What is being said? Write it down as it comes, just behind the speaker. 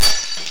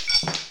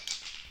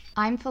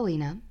I'm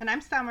Felina. And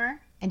I'm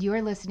Summer. And you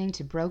are listening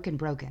to Broken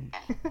Broken.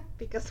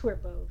 Because we're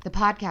both. The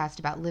podcast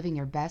about living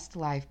your best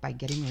life by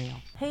getting real.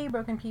 Hey,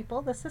 broken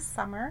people. This is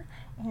Summer.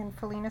 And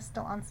Felina's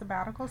still on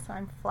sabbatical, so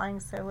I'm flying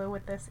solo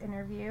with this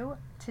interview.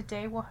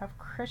 Today we'll have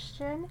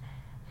Christian,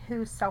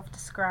 who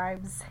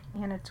self-describes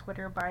in a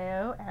Twitter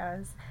bio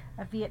as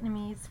a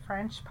Vietnamese,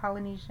 French,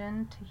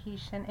 Polynesian,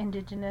 Tahitian,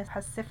 Indigenous,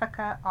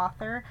 Pacifica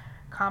author,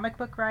 comic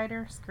book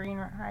writer,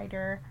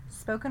 screenwriter,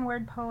 spoken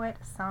word poet,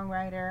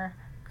 songwriter,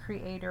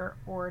 creator,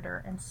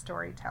 orator, and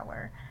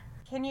storyteller.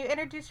 Can you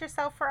introduce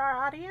yourself for our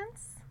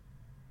audience?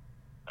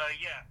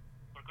 Yeah.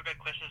 What good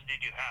questions did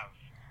you have?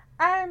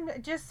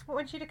 Just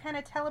want you to kind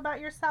of tell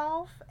about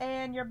yourself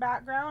and your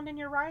background and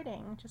your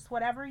writing. Just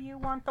whatever you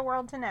want the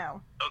world to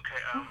know.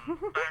 Okay,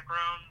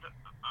 background.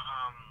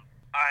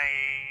 I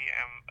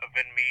am a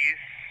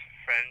Vietnamese,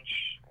 French,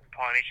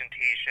 Polynesian,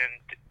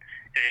 Tahitian,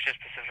 Indigenous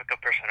Pacifica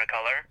person of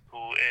color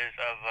who is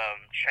of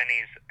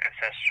Chinese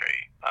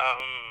ancestry.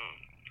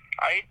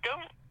 I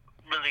don't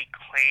really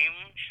claim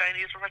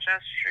Chinese or French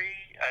ancestry.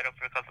 I don't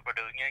feel comfortable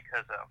doing it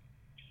because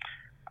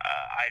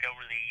I don't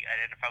really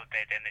identify with the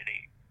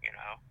identity,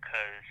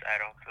 because I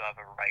don't feel I have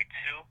a right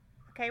to.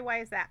 Okay, why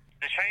is that?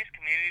 The Chinese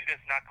community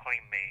does not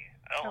claim me.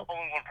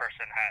 Only one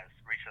person has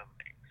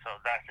recently, so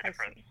that's the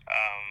difference.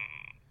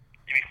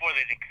 Before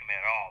they didn't claim me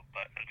at all,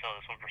 but until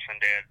this one person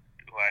did,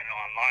 who I know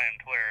online on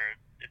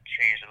Twitter, it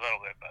changed a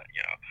little bit, but,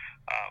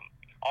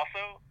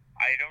 Also,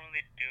 I don't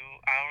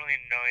really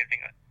know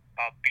anything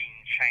about being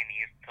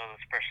Chinese until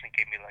this person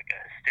gave me like a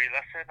history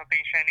lesson of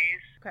being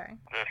Chinese. Okay.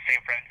 The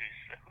same friend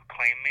who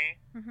claimed me.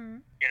 Mm-hmm.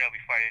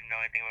 Before I didn't know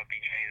anything about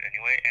being Chinese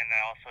anyway, and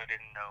I also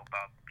didn't know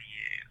about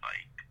being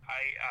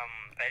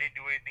I didn't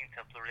do anything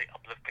to really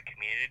uplift the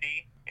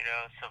community.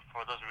 So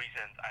for those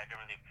reasons, I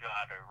didn't really feel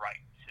I had a right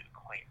to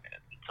claim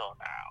it until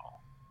now.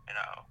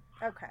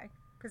 Okay.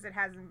 Because it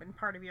hasn't been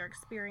part of your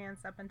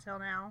experience up until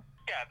now.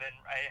 Yeah,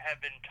 I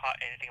haven't been taught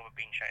anything about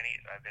being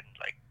Chinese. I've been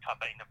taught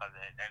anything about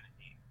the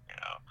identity.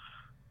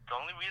 The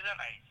only reason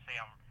I say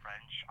I'm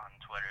French on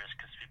Twitter is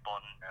because people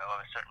know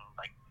a certain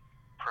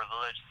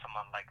privilege,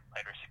 someone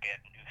lighter skin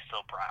who's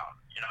still brown.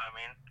 You know what I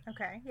mean?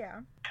 Okay,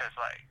 yeah. Because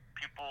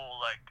people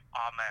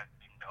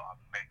automatically know I'm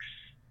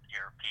mixed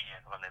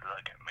European when they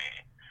look at me.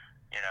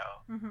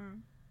 Mm-hmm.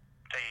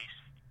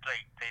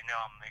 They know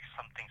I'm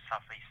something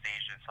Southeast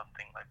Asian,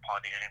 something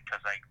Polynesian,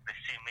 because they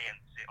see me and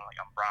see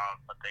I'm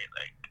brown, but they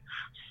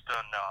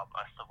still know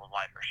I'm still a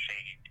lighter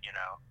shade.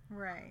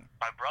 Right.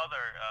 My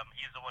brother,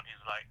 he's the one who's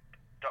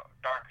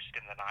darker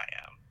skin than I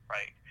am,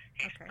 right?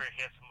 He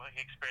experienced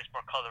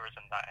more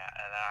colorism than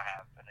I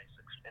have in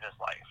his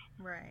life.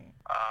 Right.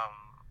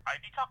 I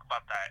did talk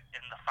about that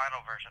in the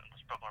final version of the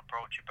spoken word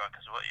poetry book,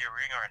 because what you're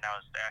reading right now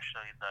is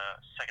actually the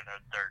second or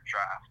third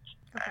draft,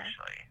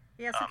 actually.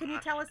 Yeah, so can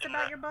you tell us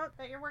about your book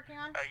that you're working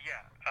on?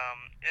 Yeah.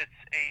 It's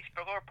a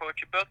spoken word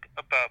poetry book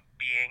about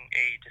being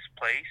a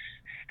displaced,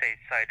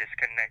 stateside,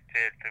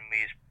 disconnected,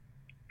 Vietnamese,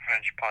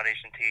 French,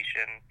 Polynesian,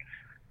 Tahitian,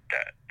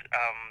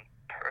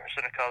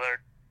 person of color,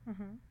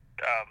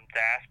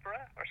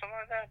 diaspora or something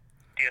like that.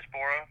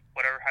 Diaspora,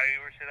 whatever, how you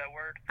ever say that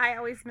word. I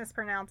always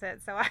mispronounce it,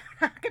 so I'm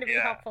not going to be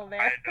helpful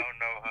there. I don't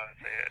know how to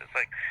say it.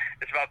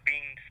 It's about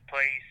being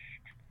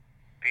displaced,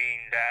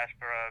 being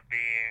diaspora,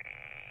 being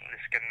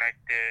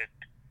disconnected,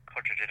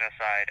 cultural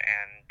genocide,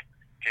 and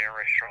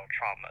generational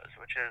traumas,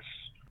 which is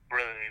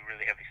really,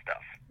 really heavy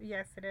stuff.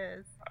 Yes, it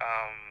is.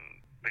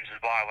 Which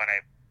is why when I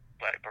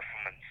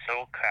perform in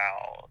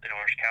SoCal in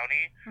Orange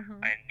County,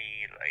 I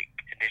need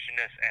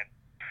indigenous and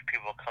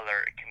people of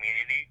color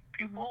community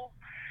people,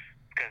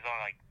 because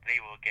they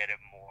will get it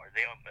more.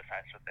 They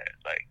empathize with it.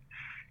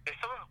 If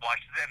someone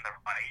watches it and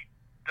they're right,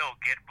 they'll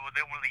get it, but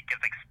they won't really get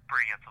the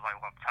experience of what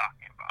I'm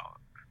talking about.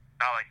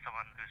 Not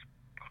someone who's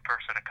a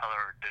person of color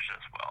or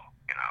indigenous will.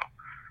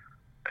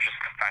 It's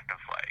just the fact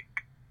of how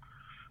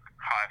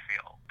I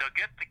feel. They'll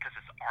get it because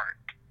it's art,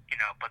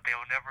 but they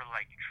will never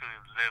truly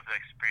live the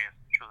experience,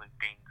 truly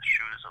being the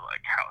shoes of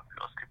how it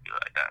feels to be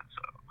like that.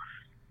 So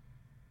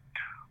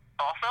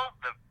also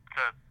the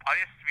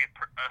audience has to be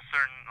a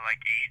certain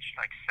age,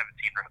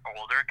 17 or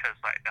older, because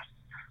that's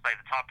the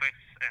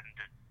topics and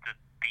the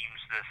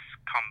themes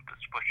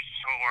which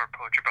more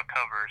poetry book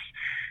covers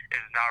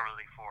is not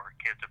really for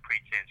kids or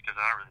preteens, because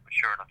they're not really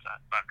mature enough to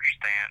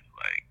understand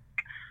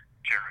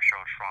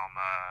generational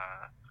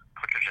trauma,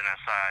 cultural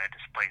genocide,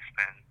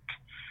 displacement,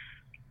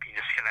 being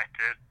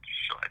disconnected,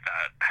 shit like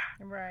that.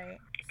 Right.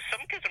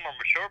 Some kids are more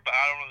mature, but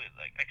I don't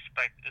really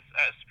expect it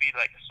has to be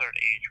a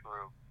certain age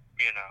group.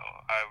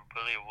 I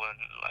really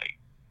wouldn't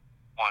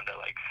want to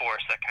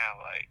force that kind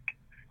of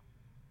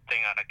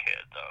thing on a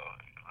kid though,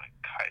 in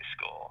high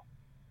school,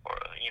 or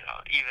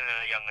even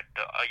a young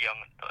adult.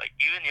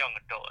 Even young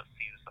adult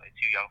seems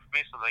too young for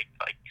me. So 17,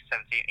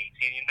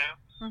 18,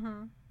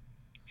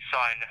 So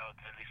I know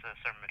that at least at a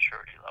certain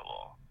maturity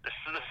level, there's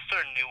a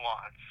certain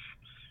nuance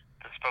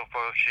that spoken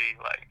poetry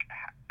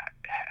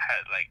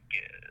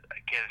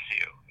gives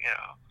you.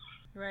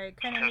 Right,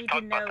 kind of need to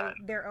know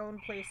their own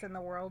place in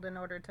the world in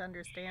order to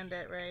understand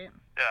it, right?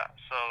 Yeah,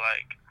 so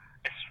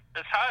it's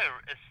it's how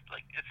it's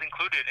like it's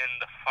included in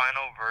the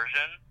final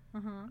version.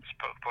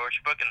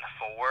 Poetry book in the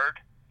forward,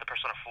 the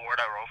personal forward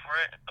I wrote for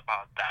it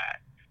about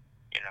that.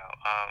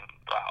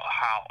 About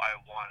how I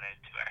wanted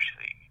to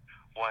actually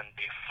one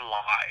day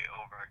fly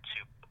over to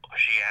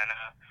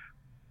Oceania,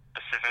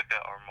 Pacifica,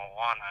 or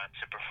Moana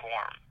to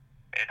perform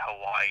in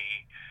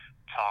Hawaii,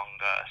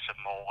 Tonga,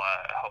 Samoa,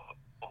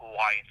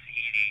 Hawaii, and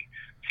Tahiti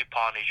to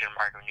Polynesian,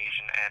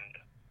 Micronesian, and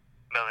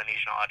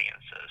Melanesian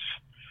audiences.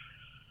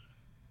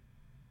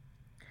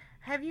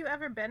 Have you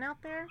ever been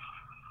out there?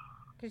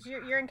 Because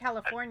you're in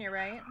California,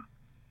 right?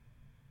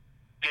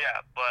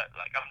 Yeah, but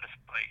like I'm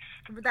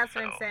displaced. But that's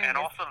what I'm saying. And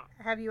also,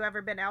 have you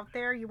ever been out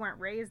there? You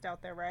weren't raised out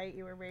there, right?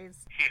 You were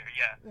raised here,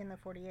 yeah, in the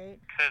 48.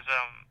 Because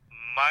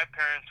my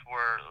parents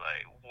were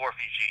like war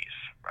refugees,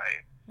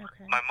 right?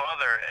 Okay. My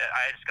mother,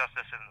 I discussed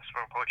this in the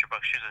spoken poetry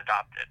book. She's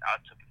adopted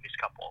out to a Vietnamese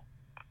couple,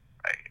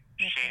 right?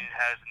 Okay.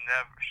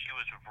 She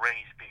was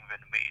raised being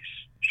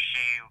Vietnamese.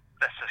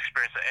 That's the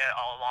experience that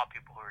a lot of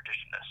people who are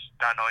indigenous,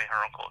 not knowing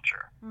her own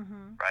culture,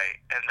 right?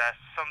 And that's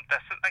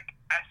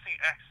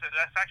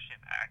actually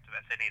an act of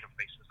anti-native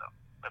racism.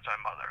 That's my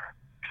mother,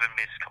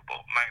 Vietnamese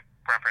couple, my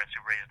grandparents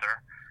who raised her.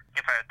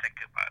 If I think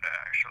about it,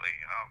 actually,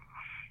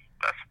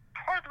 that's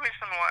part of the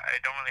reason why I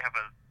don't really have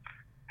a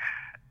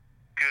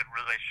good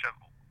relationship.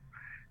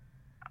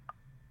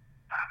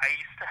 I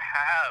used to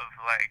have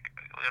like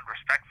good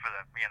respect for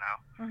them,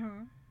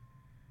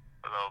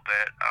 a little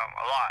bit,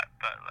 a lot,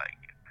 but like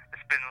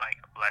it's been like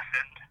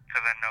lessened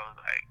because I know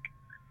like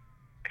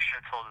I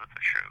should have told them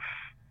the truth,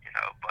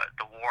 But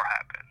the war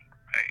happened,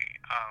 right?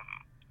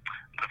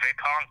 The Viet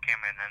Cong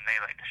came in and they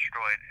like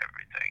destroyed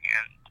everything,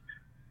 and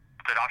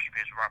the adoption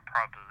papers were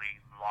probably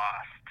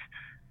lost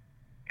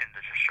in the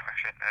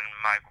destruction. And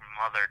my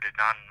mother did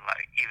not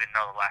like even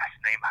know the last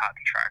name, how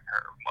to track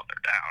her mother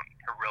down,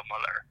 her real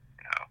mother,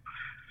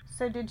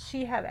 So did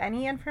she have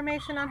any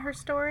information on her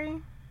story?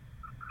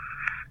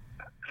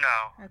 No.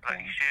 Okay.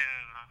 Like she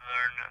didn't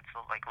learn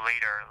until like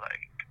later,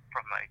 like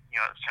from like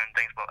certain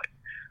things. But like,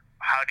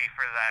 how do you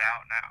figure that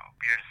out now?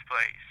 You're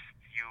displaced.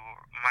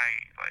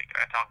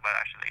 I talk about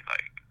actually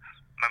like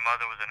my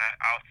mother was an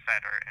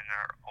outsider in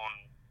her own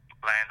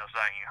land that was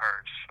not even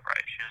hers,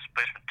 right? She was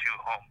displaced from two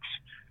homes,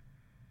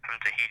 from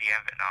Tahiti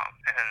and Vietnam,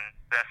 and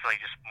that's like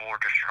just more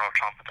additional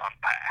trauma to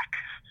unpack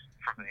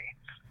for me.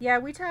 Yeah,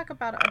 we talk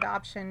about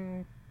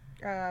adoption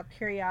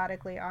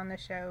periodically on the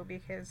show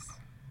because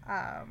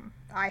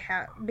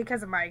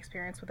because of my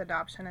experience with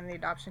adoption and the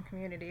adoption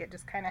community, it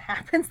just kind of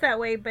happens that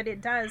way, but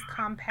it does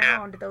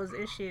compound those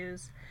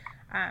issues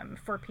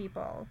for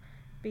people,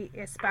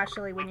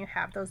 especially when you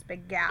have those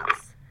big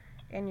gaps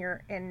in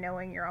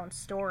knowing your own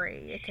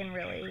story. It can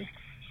really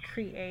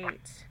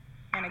create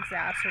and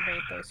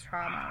exacerbate those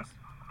traumas.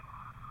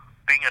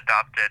 Being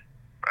adopted,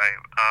 right?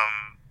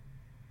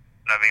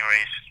 Not being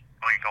raised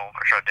on your own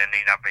cultural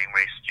identity, not being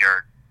raised,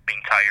 you're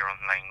being taught your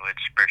own language,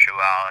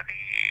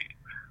 spirituality,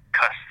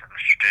 customs,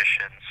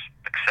 traditions,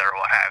 etc.,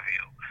 what have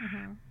you.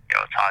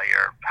 Taught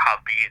how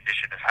to be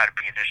indigenous,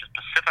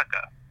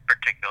 Pacifica,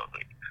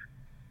 particularly.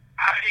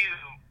 How do you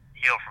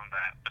heal from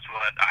that? That's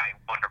what I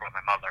wonder about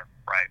my mother,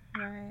 right?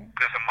 Right.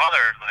 Because my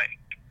mother, like,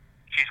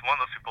 she's one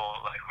of those people,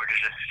 like, who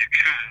just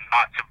choose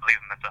not to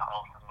believe in mental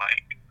health and,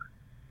 like,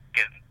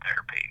 get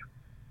therapy.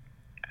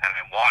 And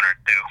I want her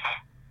to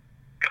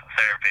go to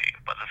therapy,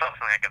 but that's not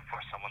something I can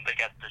force someone. They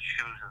get to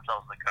choose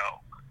themselves to go.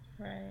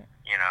 Right.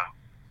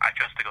 I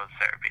chose to go to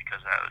therapy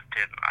because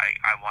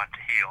I want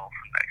to heal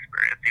from that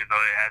experience, even though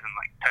it hasn't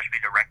like touched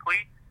me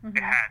directly.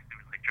 It has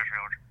through like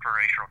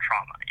generational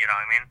trauma. You know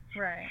what I mean?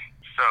 Right.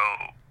 So,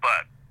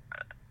 but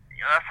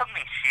that's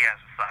something she has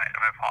to decide,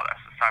 and my father has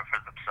to decide for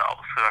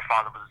themselves. Because my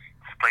father was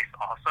displaced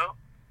also,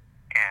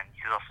 and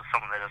he's also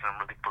someone that doesn't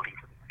really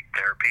believe in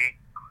therapy.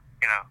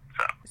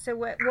 So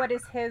what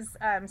is his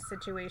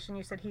situation?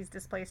 You said he's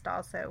displaced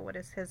also. What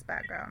is his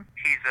background?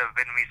 He's a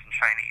Vietnamese and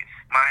Chinese.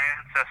 My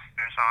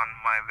ancestors on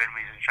my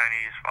Vietnamese and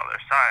Chinese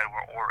father's side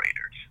were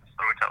orators,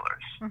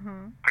 storytellers.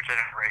 For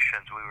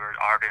generations, we were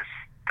artists,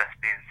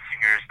 thespians,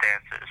 singers,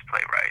 dancers,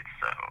 playwrights.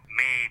 So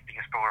me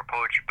being a spoken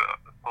poetry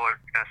poet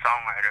and a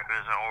songwriter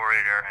who's an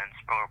orator and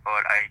spoken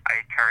poet, I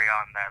carry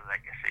on that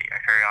legacy.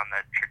 I carry on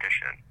that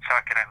tradition. So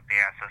I connect with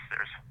the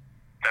ancestors.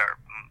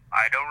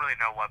 I don't really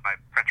know what my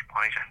French,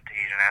 Polynesian, and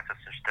Tahitian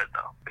ancestors did,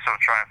 though. So I'm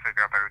trying to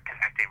figure out by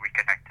reconnecting,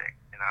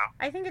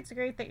 I think it's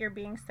great that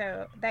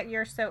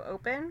you're so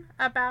open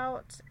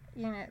about,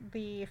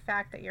 the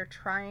fact that you're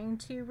trying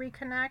to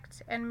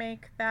reconnect and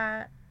make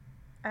that,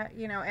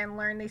 and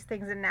learn these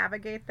things and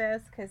navigate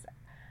this, because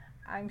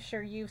I'm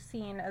sure you've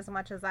seen as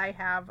much as I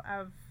have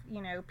of,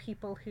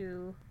 people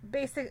who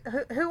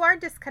who are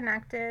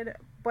disconnected,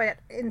 but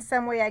in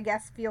some way, I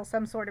guess, feel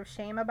some sort of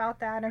shame about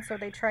that, and so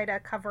they try to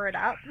cover it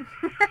up,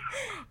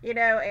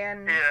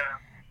 and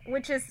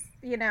which is,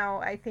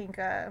 I think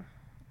a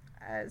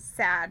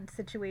sad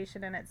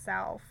situation in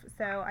itself.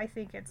 So I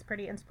think it's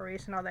pretty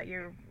inspirational that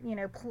you're,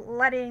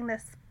 letting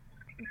this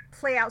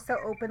play out so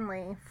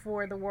openly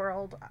for the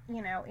world,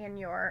 you know, in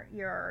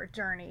your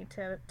journey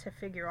to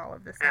figure all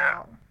of this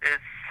out.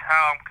 It's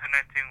how I'm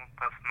connecting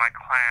with my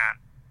clan,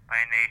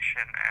 my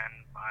nation,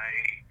 and my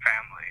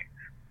family.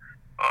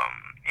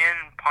 In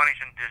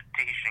Polynesian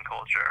Tahitian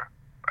culture,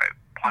 right?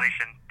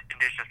 Polynesian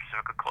Indigenous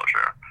Pacific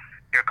culture,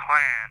 your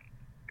clan,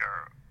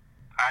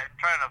 I'm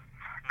trying to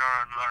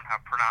learn how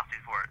to pronounce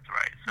these words,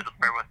 right? So just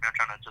bear with me. I'm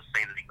trying to just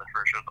say the English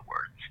version of the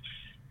words.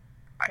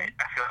 I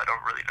feel I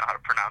don't really know how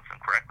to pronounce them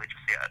correctly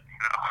just yet, you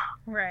know.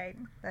 Right.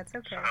 That's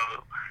okay.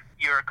 So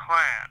your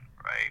clan,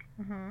 right?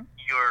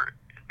 Your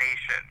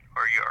nation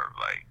or your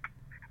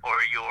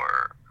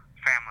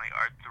family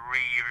are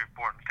three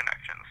important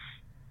connections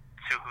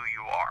to who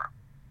you are,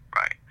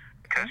 right?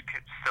 Because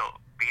still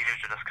being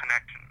indigenous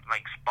connection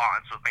links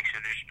bonds, what makes you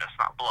indigenous,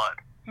 not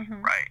blood,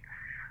 right?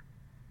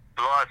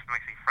 Blood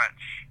makes me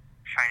French,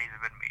 Chinese,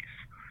 and Vietnamese.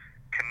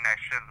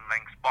 Connection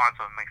links bonds,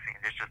 what makes me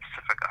indigenous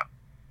Pacifica,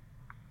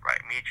 right?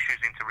 Me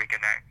choosing to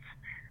reconnect,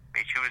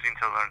 me choosing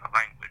to learn the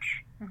language,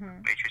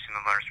 me choosing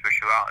to learn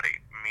spirituality,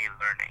 me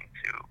learning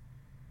to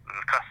learn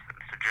the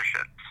customs,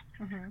 traditions,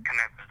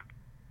 connect with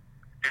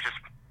indigenous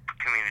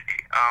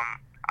community.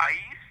 I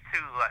used to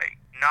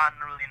not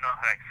really know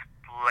how to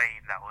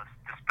explain that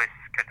this place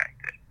is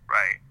connected,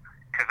 right?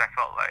 Because I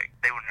felt like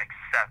they wouldn't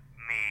accept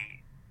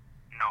me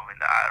knowing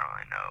that I don't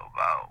really know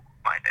about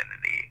my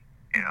identity.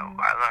 You know,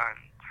 I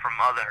learned from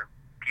other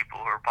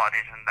people who are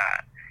Polynesian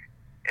that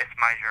it's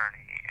my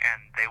journey and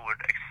they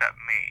would accept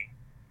me,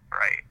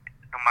 right?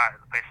 No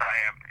matter the place I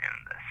am in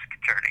this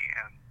journey.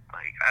 And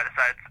I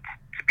decided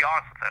to be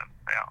honest with them,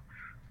 you know,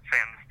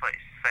 saying this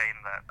place, saying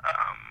that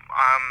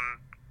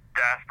I'm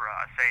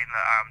diaspora, saying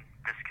that I'm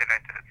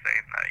disconnected,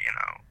 saying that, you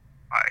know,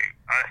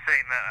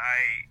 saying that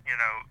I, you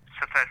know,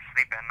 sometimes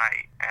sleep at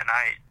night and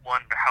I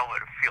wonder how it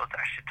would feel to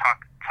actually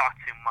talk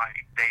to my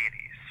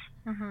deities.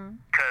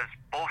 Because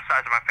both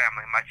sides of my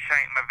family, my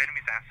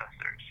Vietnamese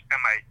ancestors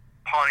and my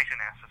Polynesian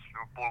ancestors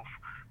were both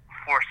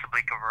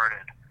forcibly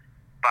converted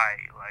by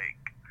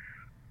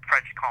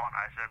French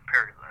colonizers and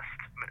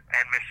imperialists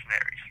and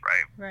missionaries,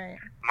 right? Right.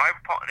 My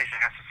Polynesian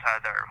ancestors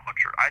had their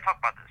culture. I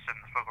talk about this in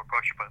the Spoken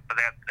Poetry book, but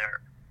they had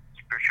their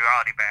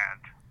spirituality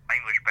banned,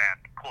 language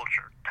banned,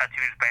 culture,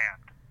 tattoos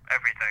banned,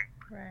 everything.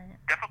 Right.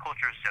 Different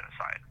culture is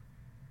genocide,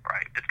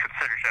 right? It's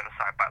considered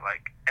genocide by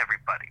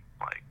everybody,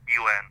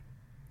 UN,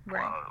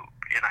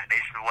 United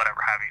Nations, whatever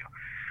have you.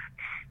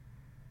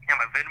 And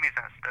my Vietnamese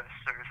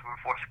ancestors were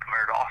forced to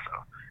convert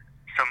also.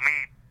 So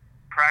me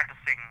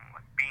practicing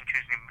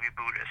choosing to be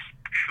Buddhist,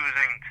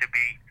 choosing to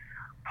be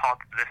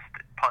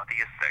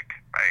polytheistic,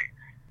 right?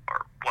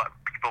 Or what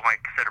people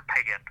might consider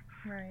pagan.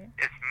 Right.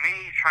 It's me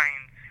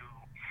trying to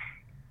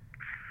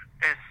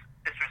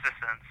it's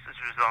resistance,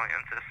 it's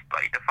resilience, it's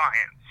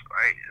defiance,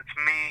 right? It's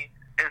me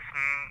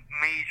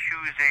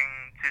choosing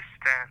to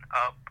stand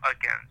up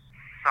against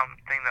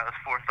something that was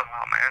forced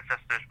on my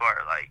ancestors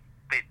where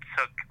they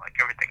took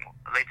everything,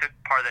 they took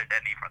part of their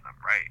identity from them,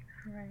 right?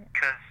 Right.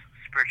 Because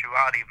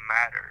spirituality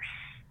matters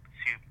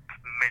to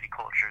many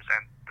cultures,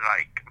 and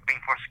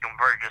being forced to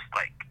convert it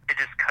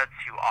just cuts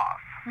you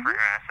off for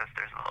your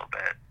ancestors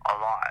a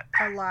lot.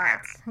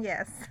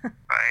 Yes.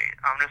 Right.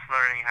 I'm just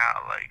learning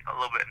how a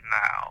little bit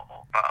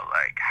now about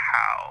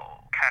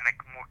how kind of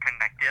more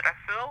connected I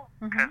feel,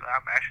 because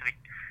I'm actually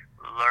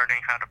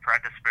learning how to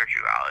practice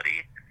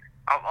spirituality.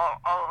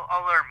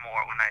 I'll learn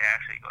more when I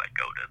actually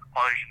go to the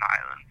Polynesian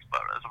Islands,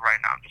 but as of right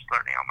now I'm just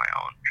learning on my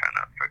own, trying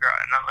to figure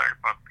out, and I'm learning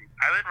from people.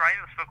 I've been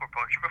writing the spoken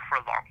poetry book for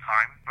a long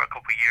time, for a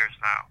couple of years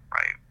now,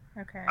 right?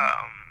 Okay.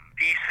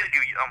 You said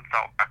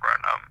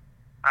background.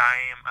 I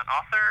am an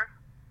author,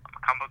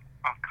 I'm a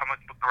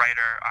comic book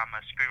writer, I'm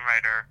a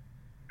screenwriter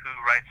who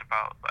writes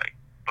about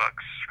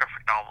books,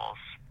 graphic novels,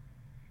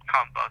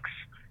 comic books,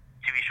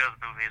 TV shows,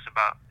 movies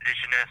about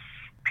indigenous,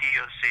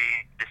 POC,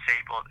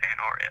 disabled, and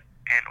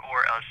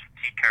or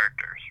LGBT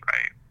characters,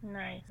 right?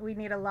 Nice. We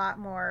need a lot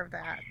more of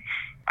that.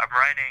 I'm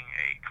writing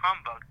a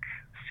comic book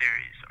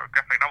series or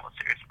graphic novel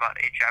series about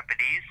a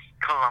Japanese,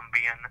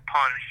 Colombian,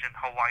 Polynesian,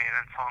 Hawaiian,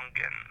 and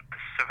Tongan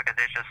Pacific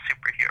Indigenous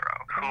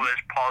superhero who is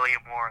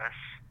polyamorous,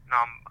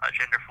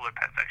 gender fluid,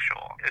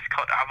 pansexual. It's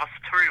called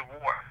Avasaturi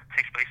War.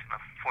 It takes place in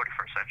the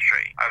 41st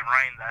century. I've been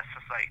writing that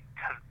since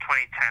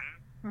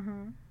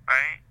 2010.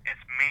 Right?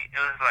 It's me.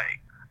 It was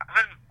I've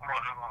been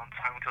writing a long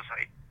time because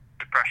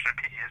depression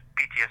and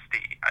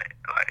PTSD.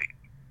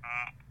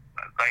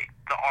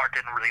 The art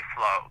didn't really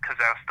flow because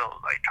I was still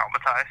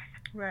traumatized.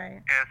 Right.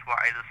 And that's why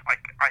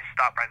I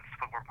stopped writing the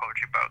spoken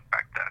poetry book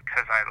back then,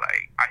 because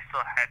I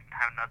still hadn't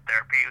had enough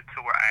therapy to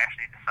where I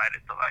actually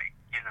decided to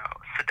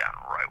sit down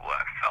and write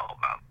what I felt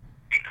about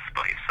being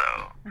displaced.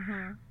 So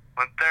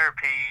when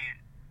therapy,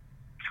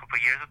 a couple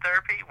of years of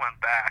therapy,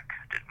 went back,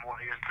 did more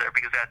years of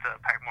therapy because I had to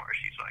pack more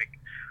issues.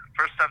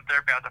 First time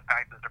therapy, I had to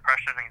pack the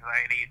depression,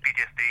 anxiety,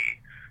 PTSD.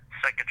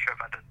 Second trip,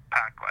 I had to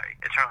pack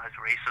internalized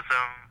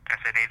racism,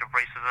 anti-native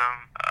racism,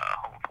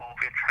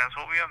 homophobia,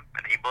 transphobia,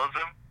 and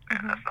ableism.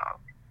 And that's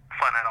not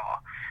fun at all.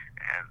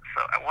 And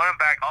so I went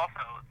back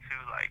also to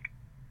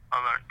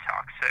unlearn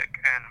toxic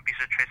and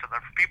abusive traits of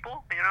other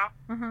people, you know?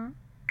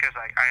 because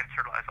like I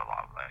internalized a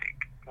lot of like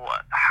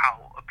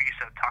how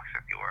abusive,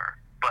 toxic they were.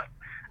 But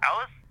I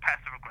was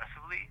passive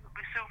aggressively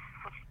abusive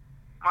with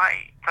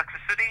my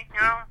toxicity,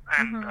 you know,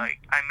 and like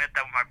I admit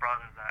that with my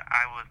brother that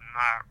I was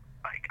not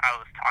like I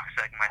was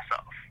toxic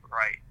myself,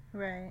 right?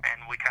 Right. And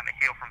we kind of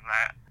heal from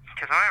that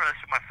because my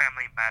relationship with my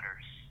family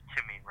matters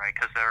to me, right?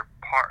 Because they're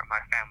part of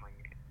my family,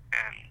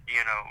 and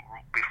you know,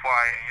 before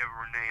I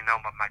ever really know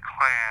about my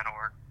clan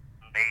or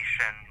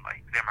nation,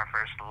 like they're my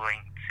first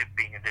link to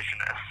being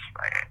indigenous,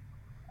 right?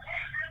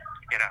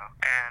 You know,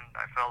 and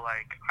I feel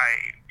like I,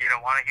 you know,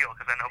 want to heal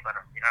because I know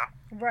better, you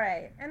know?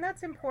 Right. And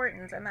that's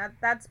important. And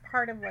that's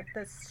part of what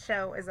this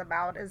show is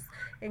about, is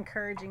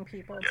encouraging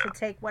people to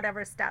take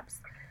whatever steps,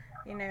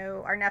 you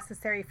know, are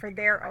necessary for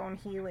their own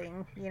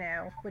healing, you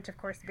know, which of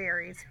course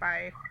varies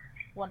by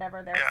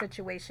whatever their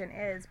situation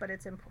is. But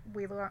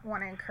we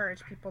want to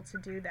encourage people to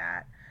do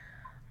that.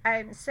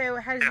 And so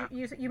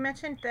you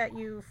mentioned that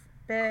you've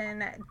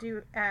been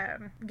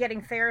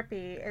getting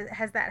therapy.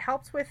 Has that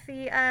helped with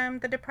the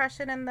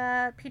depression and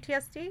the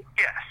PTSD?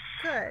 Yes.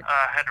 Good.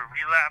 I had a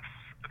relapse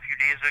a few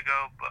days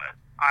ago, but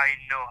I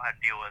know how to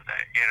deal with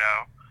it. You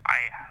know,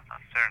 I have a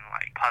certain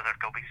like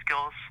positive coping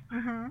skills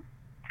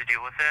to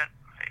deal with it.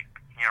 Like,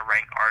 you know,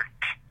 writing art,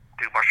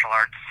 do martial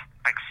arts,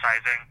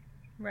 exercising,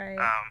 right.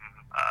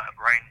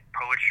 Writing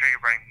poetry,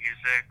 writing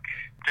music,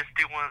 just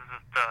dealing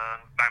with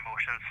my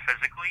emotions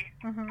physically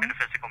in a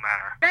physical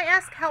manner. Can I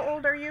ask, how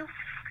old are you?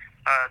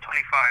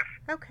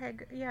 25. Okay,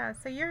 yeah.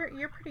 So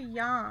you're pretty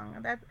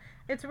young.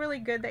 It's really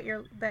good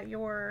that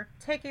you're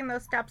taking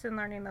those steps and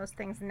learning those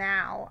things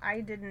now. I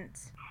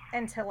didn't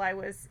until I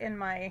was in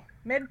my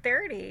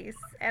mid-30s,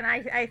 and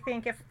I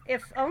think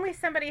if only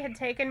somebody had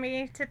taken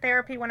me to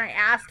therapy when I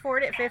asked for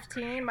it at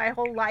 15, my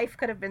whole life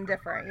could have been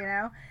different, you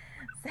know.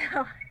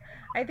 So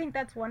I think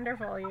that's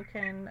wonderful. You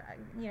can,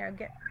 you know,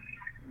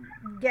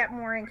 get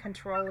more in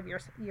control of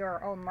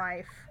your own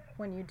life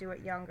when you do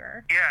it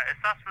younger. Yeah,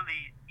 it's not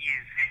really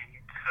easy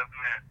to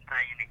admit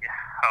that you need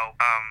help.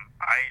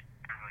 I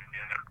didn't really do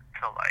it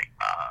until like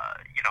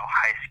you know,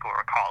 high school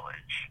or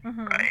college,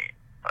 right?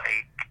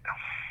 Like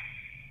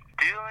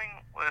dealing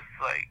with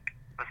like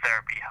the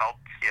therapy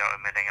helped, you know,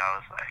 admitting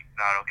I was like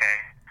not okay,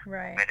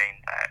 right?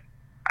 Admitting that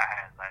I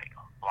had like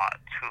a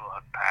lot to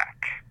unpack,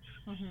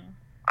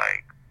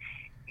 like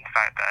the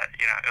fact that,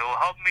 you know, it will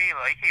help me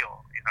like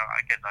heal. You know,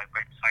 I can like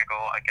break the cycle.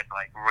 I can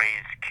like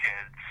raise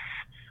kids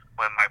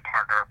with my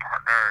partner or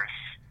partners,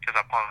 because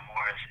I'm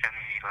polymorphous, and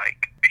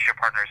like future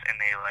partners in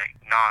a like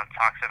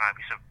non-toxic,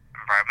 non-abusive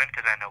environment,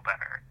 because I know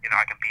better. You know,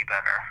 I can be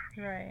better.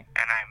 Right.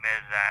 And I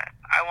admit that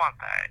I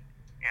want that.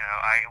 You know,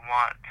 I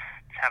want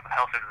to have a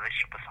healthy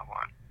relationship with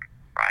someone,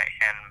 right?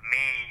 And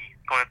me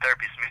going to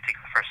therapy is me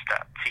taking the first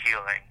step to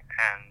healing.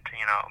 And,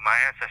 you know, my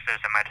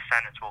ancestors and my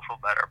descendants will feel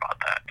better about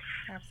that.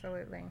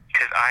 Absolutely.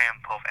 Because I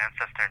am both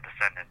ancestor and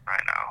descendant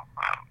right now.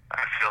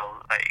 I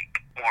feel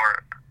like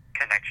more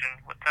connection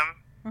with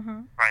them.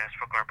 Writing this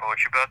book or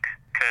poetry book,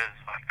 because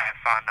like, I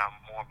found out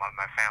more about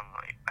my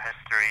family,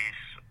 histories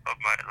of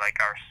my like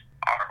our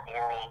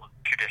oral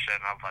tradition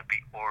of like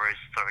being warriors,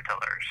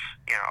 storytellers.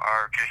 You know,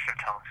 our tradition of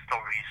telling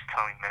stories,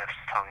 telling myths,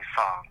 telling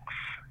songs.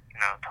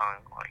 You know,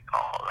 telling like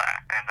all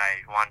that. And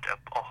I wanted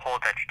to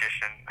hold that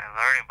tradition, and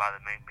learning about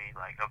it made me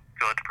like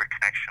feel a deeper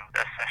connection.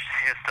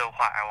 Especially still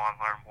why I want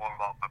to learn more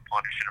about my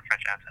Polynesian and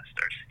French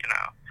ancestors. You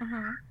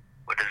know.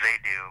 What do they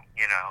do,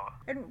 you know?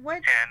 And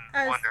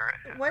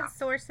what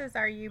sources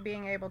are you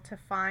being able to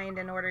find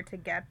in order to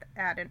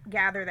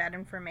gather that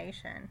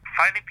information?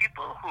 Finding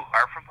people who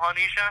are from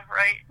Polynesia,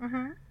 right?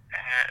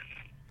 And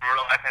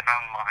real life and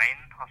online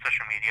on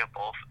social media,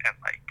 both, and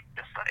like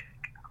just like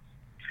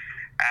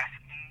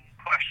asking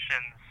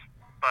questions,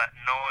 but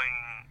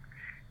knowing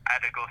I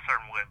had to go a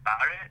certain way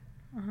about it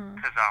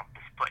because I'm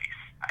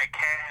displaced. I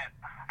can't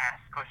ask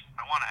questions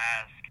I want to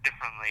ask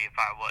differently if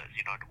I was,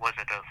 you know,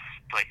 wasn't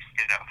displaced.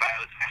 You know, if I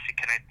was actually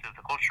connected to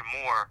the culture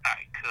more,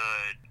 I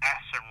could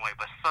ask a certain way.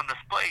 But since I'm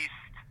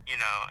displaced, you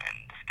know, and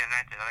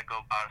disconnected, I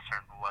go about a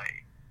certain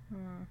way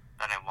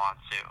that I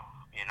want to,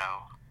 you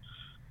know.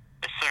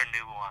 There's certain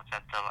nuance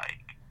I have to,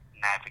 like,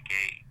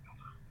 navigate.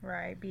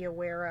 Right, be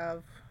aware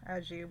of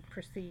as you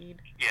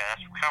proceed. Yeah,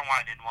 that's kind of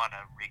why I didn't want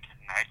to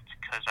reconnect,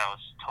 because I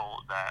was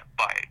told that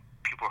by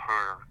people who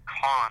are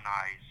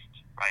colonized,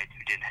 right,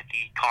 who didn't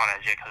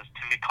decolonize yet, because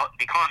to me,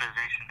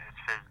 decolonization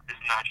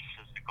is not just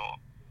physical,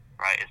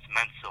 right? It's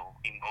mental,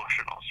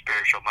 emotional,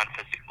 spiritual,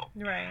 metaphysical.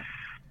 Right.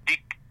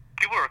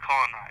 People are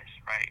colonized,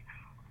 right?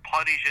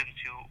 Polynesians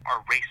who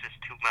are racist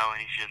to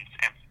Melanesians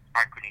and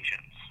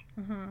Micronesians.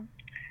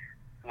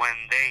 When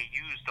they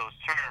use those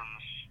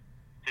terms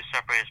to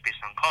separate us based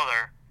on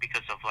color,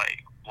 because of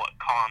like what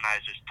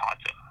colonizers taught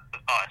to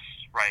us,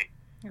 right?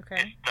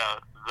 Okay. It's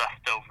the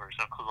leftovers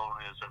of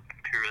colonialism,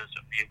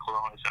 imperialism,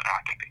 neocolonialism, and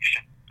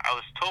occupation. I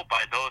was told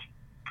by those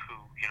who,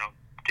 you know,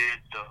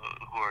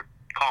 who were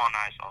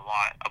colonized a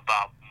lot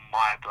about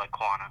my blood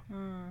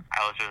quantum.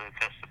 I was really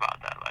pissed about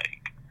that.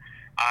 Like,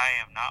 I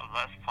am not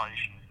less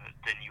Polynesian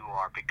than you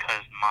are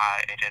because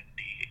my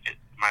identity,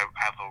 I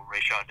have a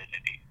racial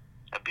identity.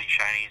 being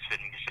Chinese,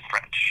 Vietnamese, and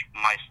French.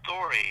 My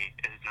story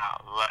is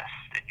not less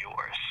than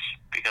yours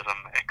because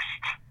I'm mixed.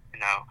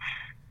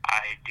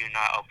 I do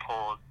not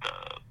uphold the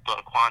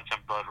blood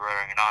quantum, blood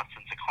rotary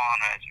nonsense of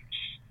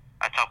colonizers.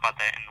 I talk about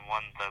that in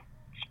one of the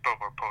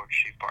spoken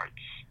poetry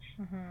parts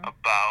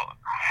about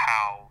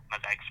how my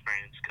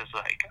experience, because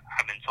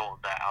I've been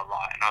told that a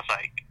lot, and I was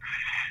like,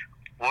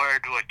 where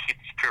do I keep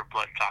this pure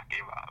blood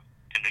talking about?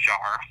 In a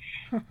jar,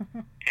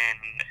 in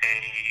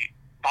a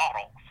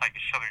bottle, so I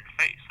can shove it in your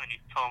face. When you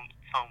tell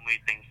me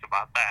things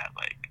about that,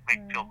 make me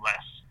feel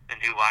less than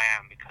who I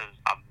am because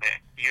I'm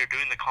mixed. You're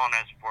doing the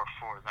colonized work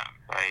for them,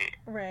 right?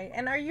 Right.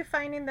 And are you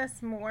finding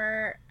this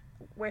more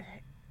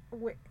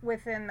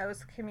within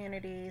those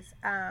communities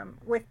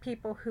with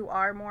people who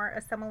are more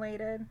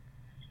assimilated?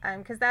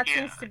 Because that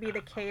seems to be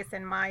the case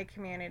in my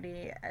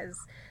community,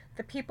 as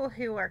the people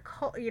who are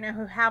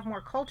who have more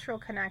cultural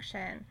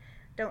connection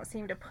don't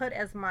seem to put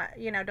as much,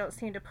 don't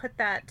seem to put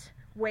that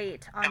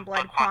weight on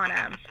blood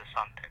quantum.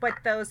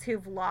 But those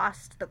who've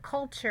lost the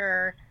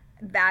culture,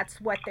 that's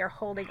what they're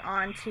holding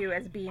on to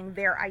as being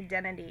their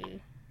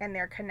identity, and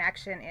their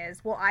connection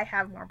is, well, I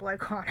have more blood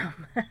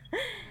quantum.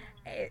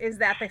 Is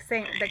that the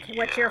same?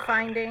 What you're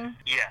finding?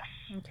 Yes.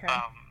 Okay.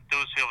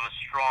 Those who have a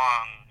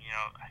strong,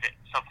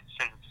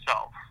 sense of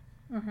self,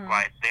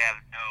 right? They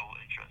have no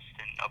interest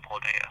in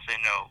upholding us. They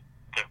know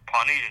they're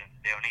Polynesian.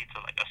 They don't need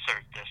to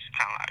assert this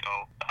kind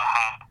of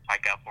aha, I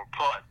got more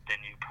blood than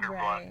you, pure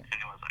blood. And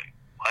it was like,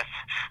 what?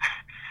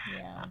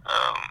 Yeah.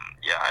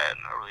 I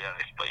hadn't really had to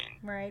explain.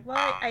 Right.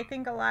 Well, I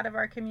think a lot of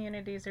our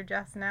communities are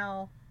just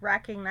now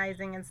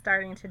recognizing and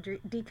starting to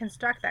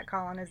deconstruct that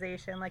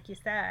colonization. Like you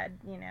said,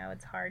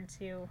 it's hard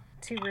to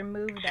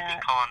remove that. To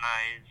be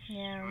colonized,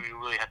 yeah. We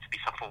really have to be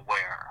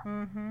self-aware.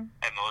 And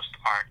most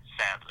aren't,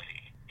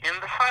 sadly. In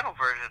the final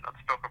version of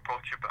the spoken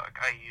poetry book,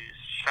 I use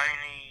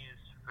Chinese,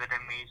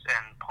 Vietnamese,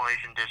 and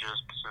Polynesian indigenous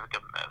Pacific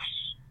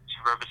myths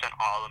to represent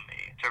all of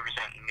me, to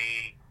represent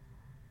me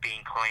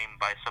being claimed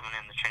by someone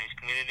in the Chinese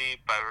community,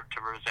 to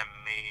represent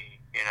me,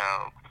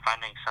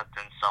 finding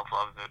acceptance,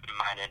 self-love in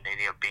my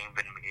identity of being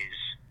Vietnamese,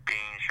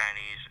 being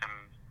Chinese,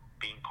 and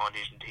being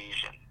Polynesian to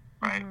Asian,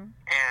 right?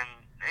 And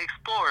it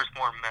explores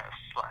more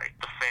myths like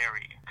the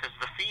fairy, because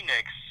the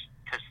phoenix,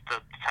 because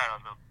the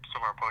title of the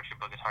Summer Poetry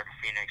book is Heart of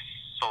Phoenix,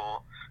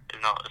 Soul, it's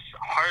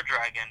Heart of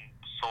Dragon,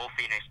 Soul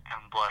Phoenix,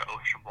 and Blood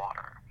Ocean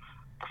Water.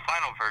 The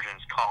final version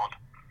is called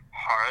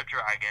Heart of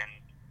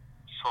Dragon,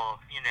 Soul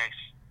Phoenix,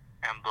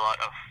 and Blood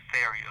of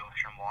Fairy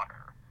Ocean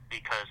Water,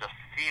 because the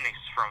phoenix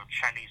is from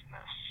Chinese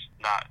myths,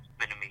 not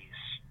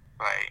Vietnamese,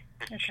 right?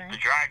 The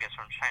dragon is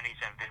from Chinese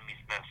and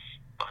Vietnamese myths,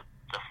 but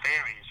the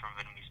fairy is from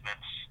Vietnamese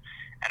myths,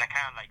 and I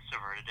kind of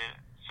subverted it.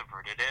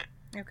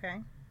 Okay.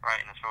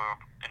 Right, in the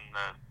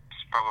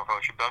Sparkle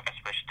Poetry book, I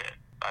switched it,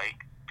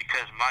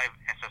 because my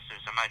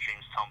ancestors and my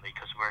dreams tell me,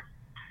 because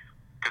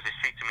they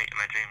speak to me in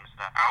my dreams,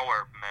 that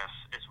our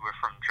myths is we're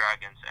from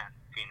dragons and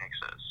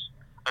phoenixes,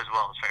 as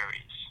well as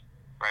fairies,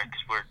 right?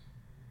 Because we're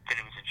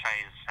Vietnamese and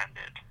Chinese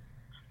descended.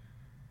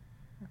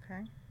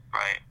 Okay.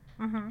 Right?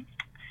 And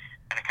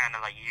I kind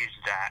of used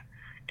that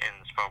in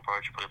the spoken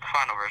poetry book, the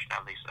final version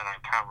at least, and I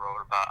kind of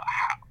wrote about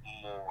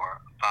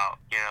more about,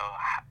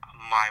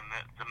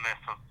 the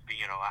myth of,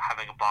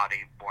 having a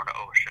body born of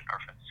ocean,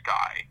 earth, and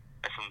sky,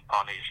 as some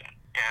Polynesian,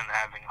 and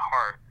having a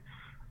heart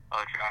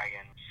of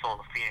dragon, soul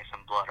of phoenix,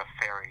 and blood of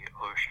fairy,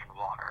 ocean,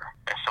 water,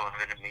 as someone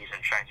Vietnamese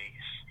and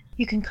Chinese.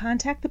 You can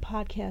contact the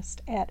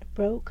podcast at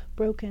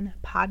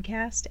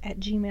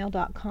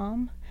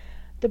brokebrokenpodcast@gmail.com.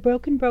 The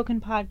Broken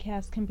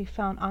Podcast can be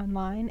found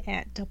online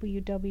at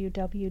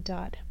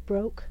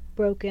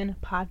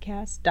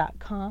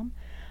www.brokebrokenpodcast.com,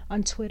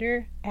 on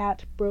Twitter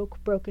at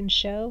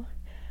BrokeBrokenShow,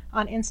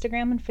 on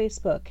Instagram and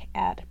Facebook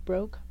at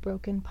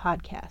Broken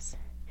Podcast.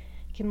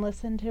 You can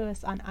listen to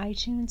us on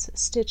iTunes,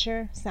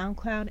 Stitcher,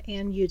 SoundCloud,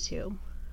 and YouTube.